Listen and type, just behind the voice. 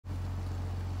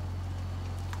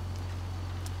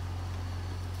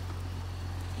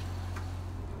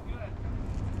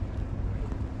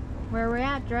Where are we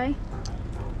at, Dre?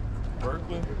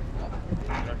 Berkeley.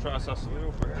 Gonna try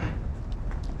Sausalito for here.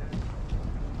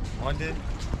 London.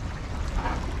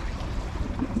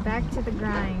 Back to the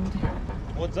grind.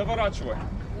 Вот заворачивай.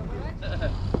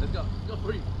 Let's go. Go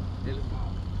for you. Hey, let's go.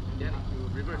 Danny,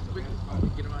 reverse quickly.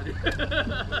 Get him out of here.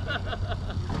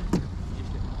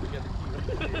 We got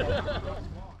the key.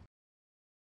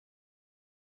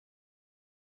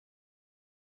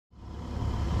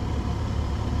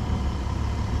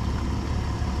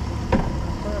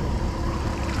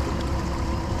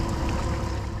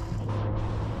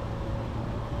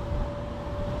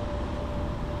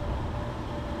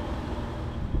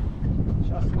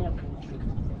 Сейчас нет ничего.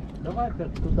 Давай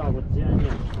опять туда, вот где они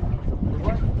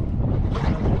заплывать.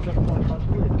 Сейчас закон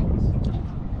подплывется.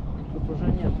 Тут уже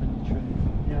нет ничего.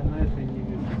 Я на этой не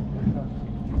вижу.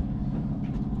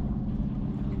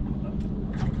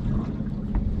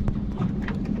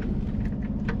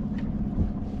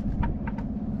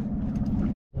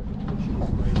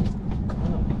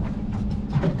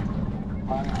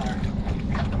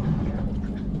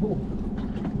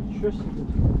 Ничего себе.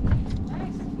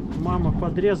 Мама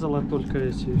подрезала только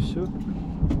эти и все.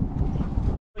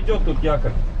 Идет тут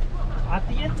якорь.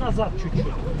 Отъедь назад чуть-чуть.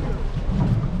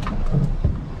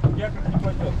 Якорь не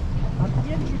пойдет.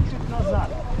 Отъедь чуть-чуть назад.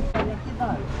 Я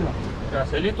кидаю, все.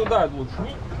 Сейчас, или туда лучше.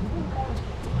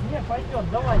 Не,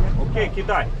 пойдет, давай. Я кидаю. Окей,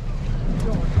 кидай.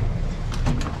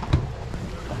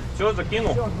 Все,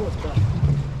 закинул? Все, вот, да.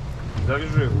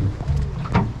 Завяжи его.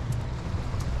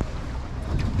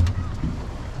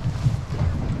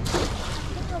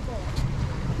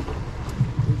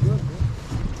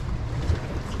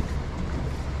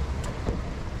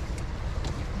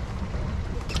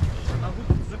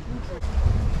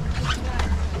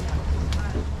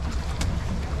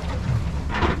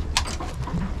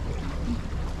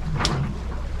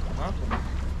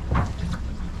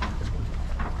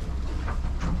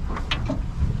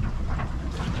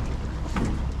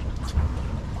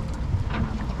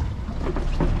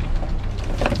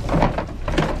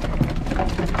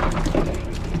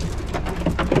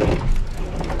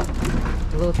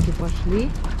 Лодки пошли.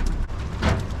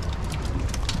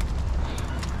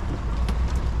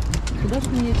 Куда ж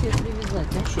мне тебе привязать,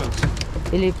 а? Сейчас.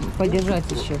 Или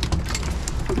подержать еще?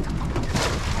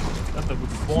 Это будет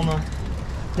полно.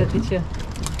 Да ты че?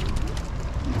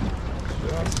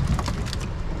 Сейчас.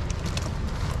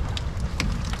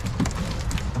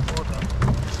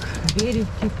 Берег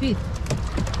кипит.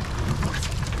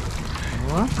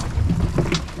 О.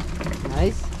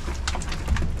 Найс.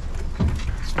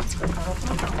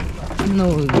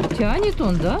 Ну, тянет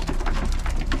он, да?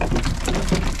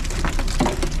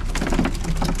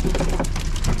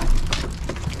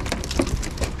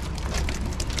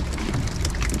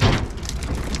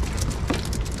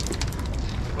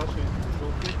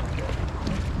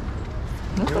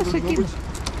 Ну, Должно посаки. быть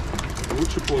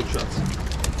лучше получаться.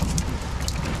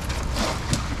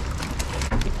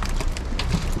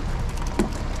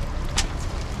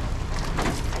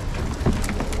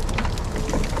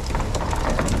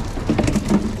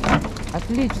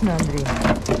 Отлично, Андрей.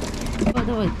 Давай,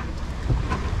 давай.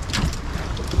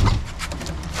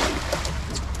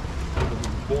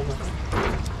 Полно.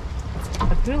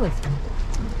 Открылась?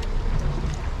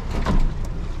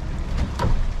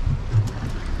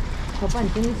 Папань,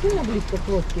 ты не сильно близко к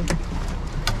лодке?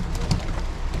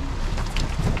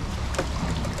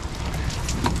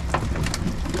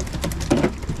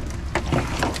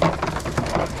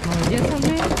 Молодец,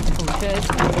 Андрей.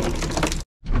 Получается.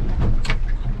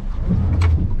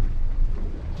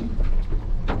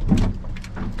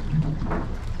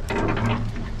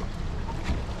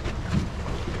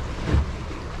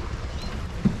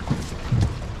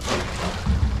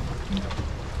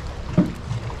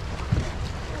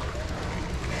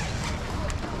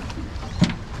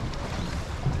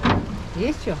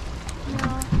 Есть что?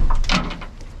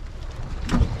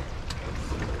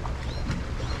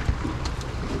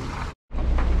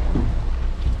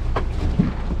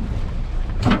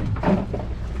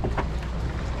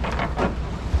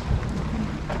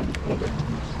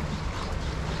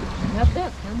 Not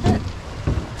that, not that.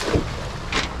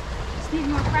 Just need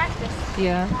more practice.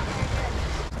 Yeah.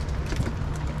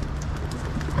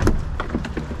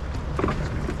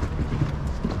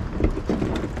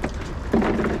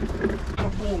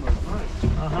 Полно, знаешь?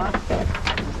 Ага. Что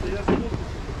я смотрю.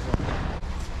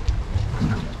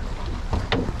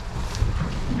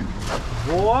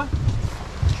 Во!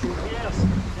 Чудесно!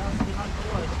 Сейчас не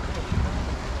накроет.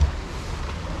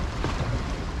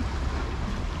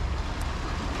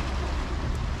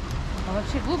 А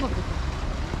вообще глубоко тут?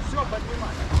 Все,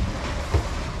 поднимай.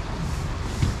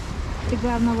 Ты,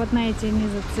 главное, вот на эти не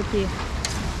зацепи.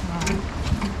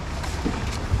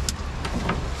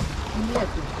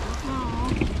 Нету.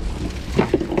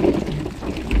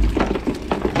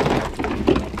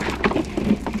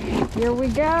 Here we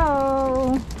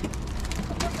go.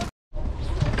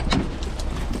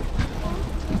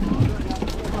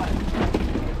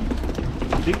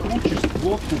 Ты крутишь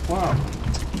лодку, пап.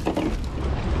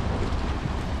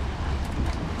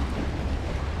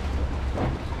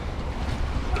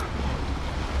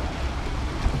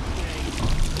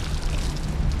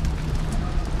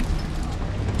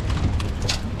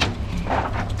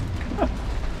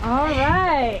 All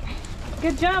right.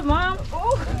 Good job, Mom.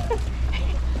 Ooh.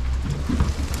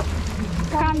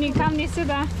 Камни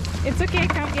сюда. It's okay,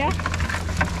 come, yeah.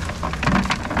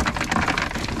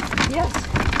 Yes.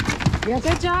 Yes.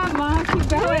 Good job, Mom. Keep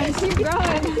going, keep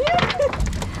going.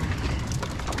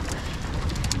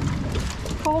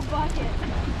 Full bucket.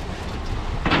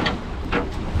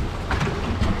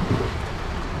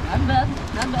 Not bad.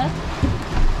 Not bad.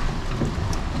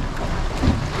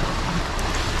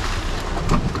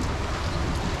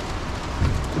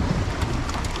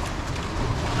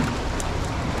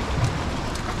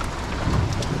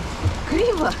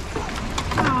 Криво.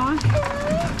 Aw.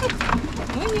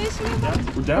 Ну, весело.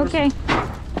 Okay.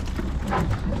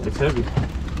 It's heavy.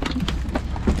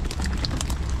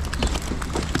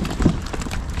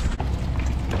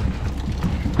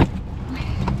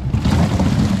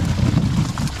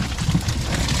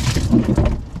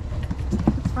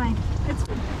 It's fine. It's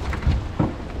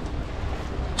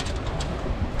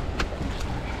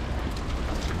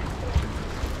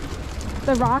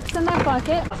the rocks in that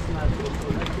bucket.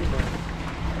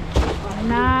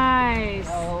 Nice.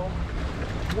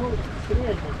 Ну,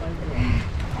 средний пойдет.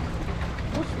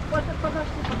 Ну,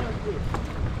 подожди.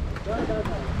 Да.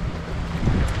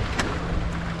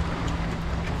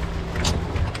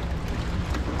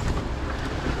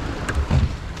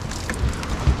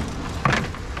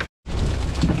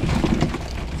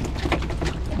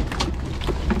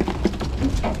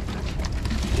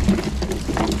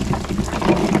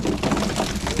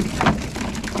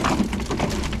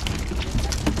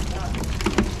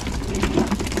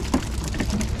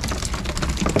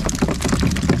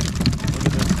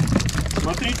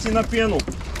 Смотрите на пену.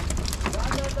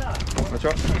 А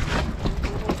чё?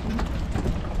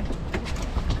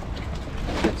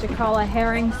 What you call a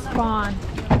herring spawn.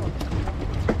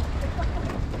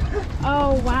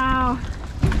 Oh, wow.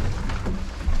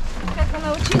 Как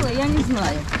она учила, я не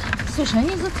знаю. Слушай,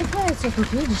 они зацепляются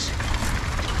тут, видишь?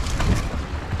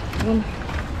 Вон.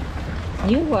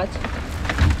 Не рвать.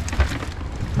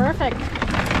 Perfect.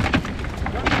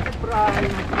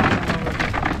 Правильно.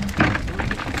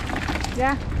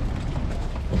 Yeah.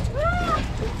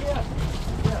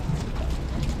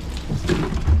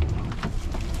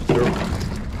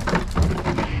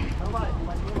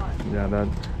 Yeah, that.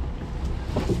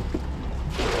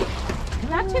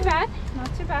 Not too bad.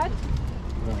 Not too bad.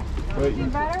 But Do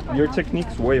better, but your not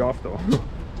technique's way off though.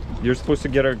 You're supposed to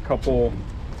get a couple.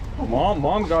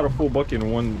 Mom got a full bucket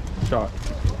in one shot.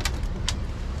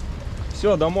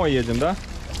 Все, домой едем, да?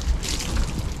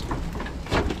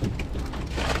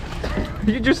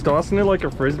 You just tossing it like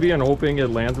a frisbee and hoping it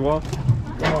lands well?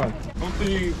 Come on. Ну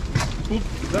ты тут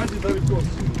сзади далеко.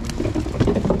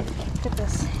 Look at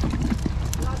this.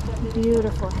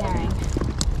 Beautiful herring.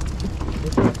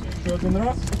 Еще один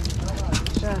раз.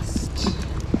 Just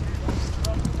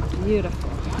beautiful.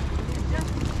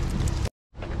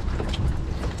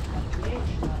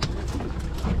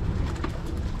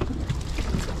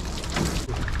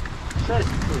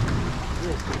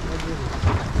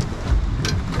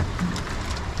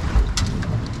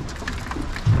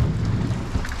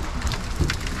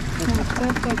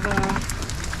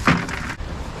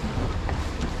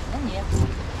 Да нет.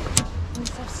 Не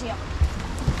совсем.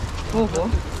 Ого.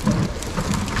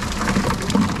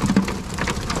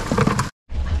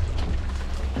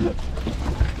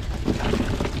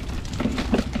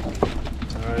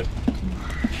 Alright.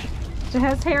 So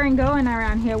how's herring going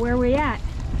around here? Where are we at?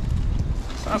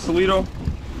 Sausalito.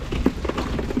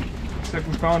 Looks like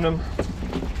we found him.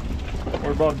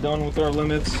 We're about done with our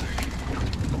limits.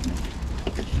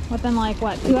 Within like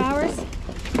what, 2 hours?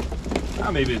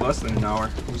 Maybe less than an hour.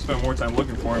 We spent more time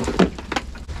looking for him.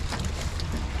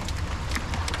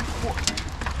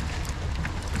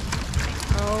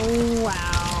 Oh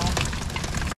wow.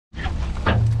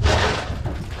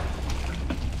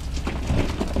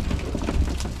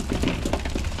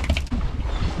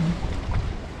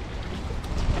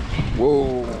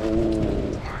 Whoa.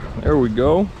 There we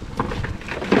go.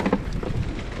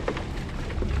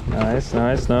 Nice.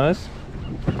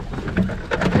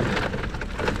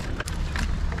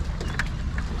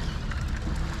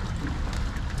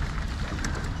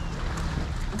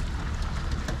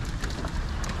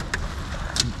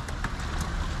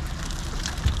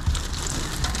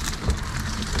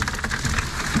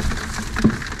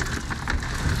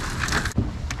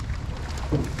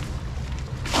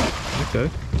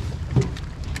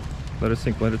 Let it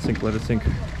sink, let it sink, let it sink.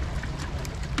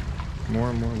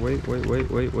 More, more. Wait, wait,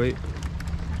 wait, wait, wait.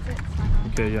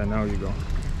 Okay, yeah, now you go.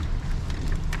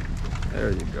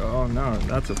 There you go. Now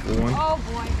that's a full one. Oh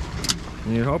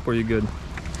boy. You need help or you good?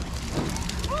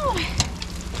 Oh.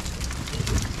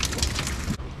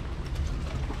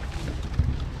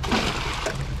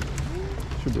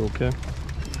 Should be okay.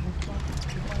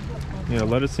 Yeah,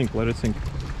 let it sink, let it sink.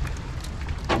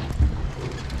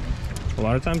 A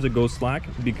lot of times it goes slack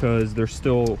because they're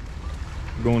still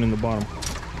going in the bottom.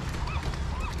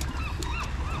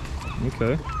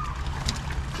 Okay.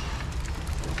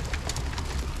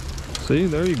 See,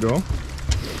 there you go.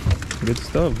 Good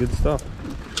stuff, good stuff.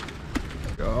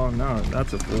 Oh no,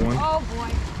 that's a full one. Oh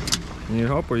boy. You need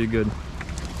help or you good?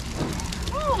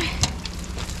 Oh.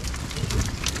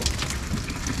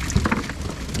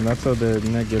 And that's how the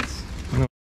net gets